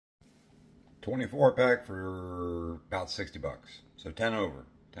24 pack for about 60 bucks. So 10 over.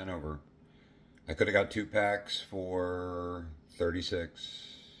 10 over. I could have got 2 packs for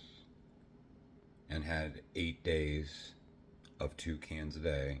 36 and had 8 days of 2 cans a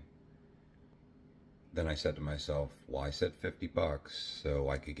day. Then I said to myself, well, I said 50 bucks, so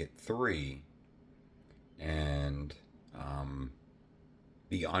I could get 3 and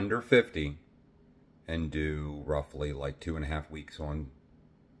be under 50 and do roughly like 2.5 weeks on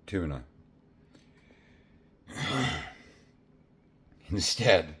tuna.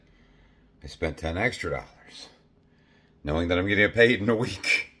 Instead, I spent 10 extra dollars, knowing that I'm going to get paid in a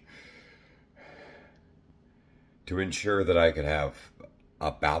week, to ensure that I could have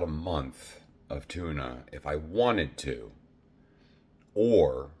about a month of tuna if I wanted to.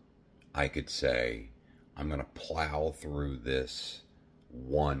 Or I could say, I'm going to plow through this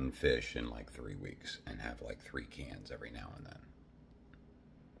one fish in like 3 weeks and have like 3 cans every now and then.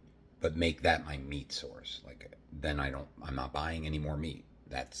 But make that my meat source. Like, then I'm not buying any more meat.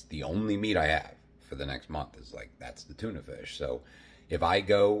 That's the only meat I have for the next month, is like, that's the tuna fish. So if I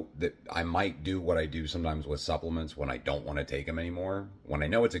go, I might do what I do sometimes with supplements when I don't want to take them anymore. When I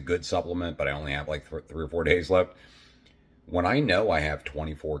know it's a good supplement, but I only have like 3 or 4 days left. When I know I have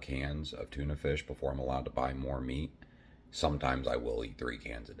 24 cans of tuna fish before I'm allowed to buy more meat, sometimes I will eat 3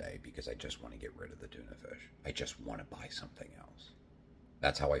 cans a day because I just want to get rid of the tuna fish. I just want to buy something else.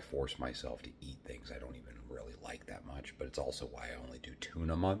 That's how I force myself to eat things I don't even really like that much, but it's also why I only do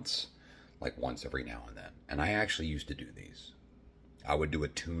tuna months, like once every now and then. And I actually used to do these. I would do a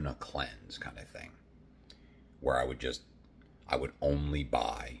tuna cleanse kind of thing, where I would only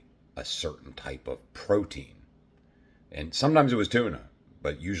buy a certain type of protein. And sometimes it was tuna,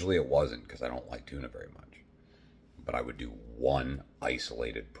 but usually it wasn't, because I don't like tuna very much. But I would do one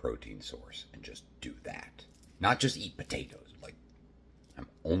isolated protein source and just do that. Not just eat potatoes. Like, I'm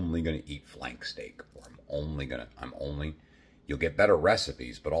only going to eat flank steak, or you'll get better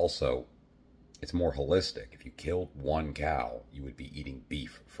recipes, but also it's more holistic. If you killed one cow, you would be eating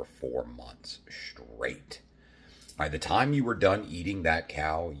beef for 4 months straight. By the time you were done eating that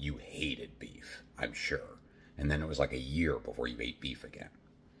cow, you hated beef, I'm sure. And then it was like a year before you ate beef again.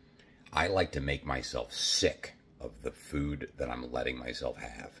 I like to make myself sick of the food that I'm letting myself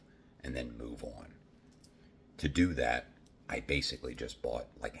have and then move on. To do that, I basically just bought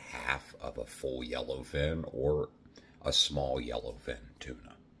like half of a full yellowfin or a small yellowfin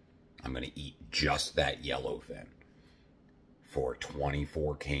tuna. I'm going to eat just that yellowfin for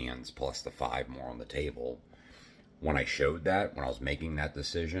 24 cans plus the 5 more on the table. When I showed that, when I was making that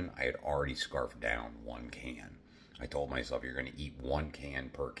decision, I had already scarfed down 1 can. I told myself, you're going to eat 1 can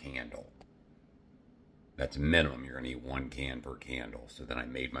per candle. That's minimum. You're going to eat 1 can per candle. So then I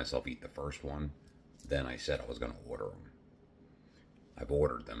made myself eat the first one. Then I said I was going to order them. I've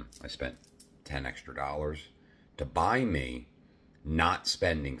ordered them. I spent 10 extra dollars to buy me, not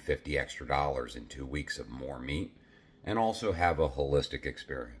spending 50 extra dollars in 2 weeks of more meat, and also have a holistic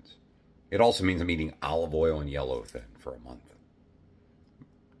experience. It also means I'm eating olive oil and yellowfin for a month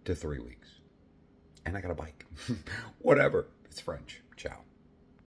to 3 weeks. And I got a bike. Whatever. It's French. Ciao.